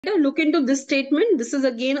Look into this statement. This is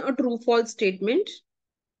again a true-false statement.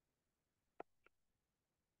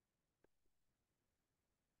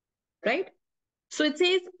 Right? So it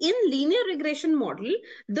says in linear regression model,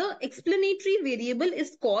 the explanatory variable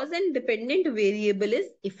is cause and dependent variable is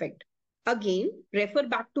effect. Again, refer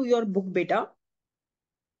back to your book, beta.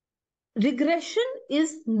 Regression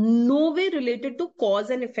is no way related to cause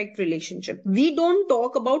and effect relationship. We don't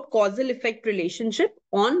talk about causal effect relationship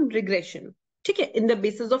on regression. Okay, in the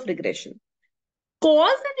basis of regression.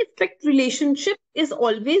 Cause and effect relationship is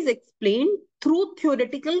always explained through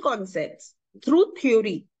theoretical concepts, through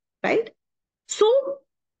theory, right? So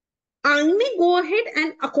I may go ahead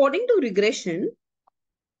and according to regression,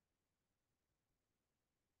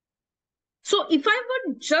 so if I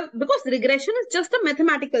were just, because regression is just a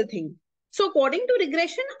mathematical thing. So according to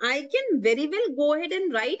regression, I can very well go ahead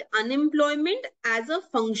and write unemployment as a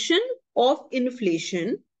function of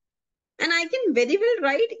inflation. And I can very well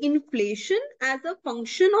write inflation as a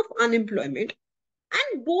function of unemployment.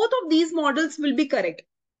 And both of these models will be correct.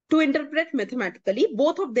 To interpret mathematically,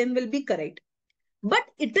 both of them will be correct. But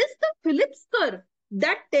it is the Phillips curve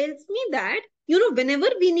that tells me that, whenever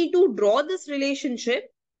we need to draw this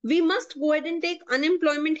relationship, we must go ahead and take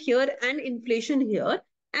unemployment here and inflation here.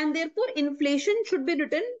 And therefore, inflation should be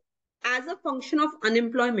written as a function of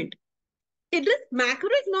unemployment. It is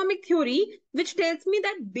macroeconomic theory which tells me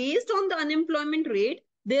that based on the unemployment rate,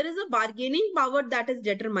 there is a bargaining power that is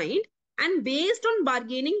determined. And based on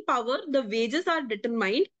bargaining power, the wages are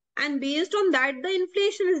determined. And based on that, the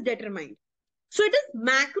inflation is determined. So it is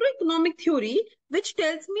macroeconomic theory which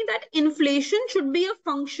tells me that inflation should be a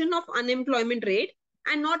function of unemployment rate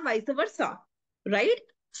and not vice versa, right?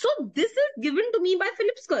 So this is given to me by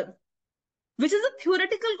Phillips curve, which is a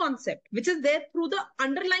theoretical concept, which is there through the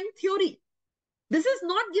underlying theory. This is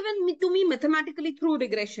not given to me mathematically through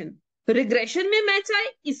regression. Regression में मैं चाहे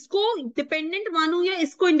इसको dependent मानूं या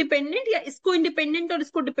इसको independent या इसको independent और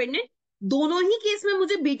इसको डिपेंडेंट, दोनों ही केस में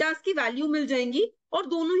मुझे बीटास की वैल्यू मिल जाएंगी और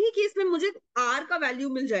दोनों ही केस में मुझे आर का वैल्यू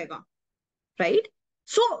मिल जाएगा, right?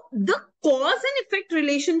 So the cause and effect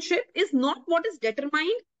relationship is not what is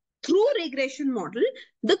determined through regression model.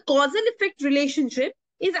 The causal effect relationship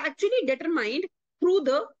is actually determined through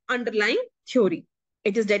the underlying theory.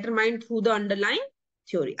 It is determined through the underlying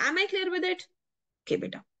theory. Am I clear with it? Okay,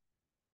 beta.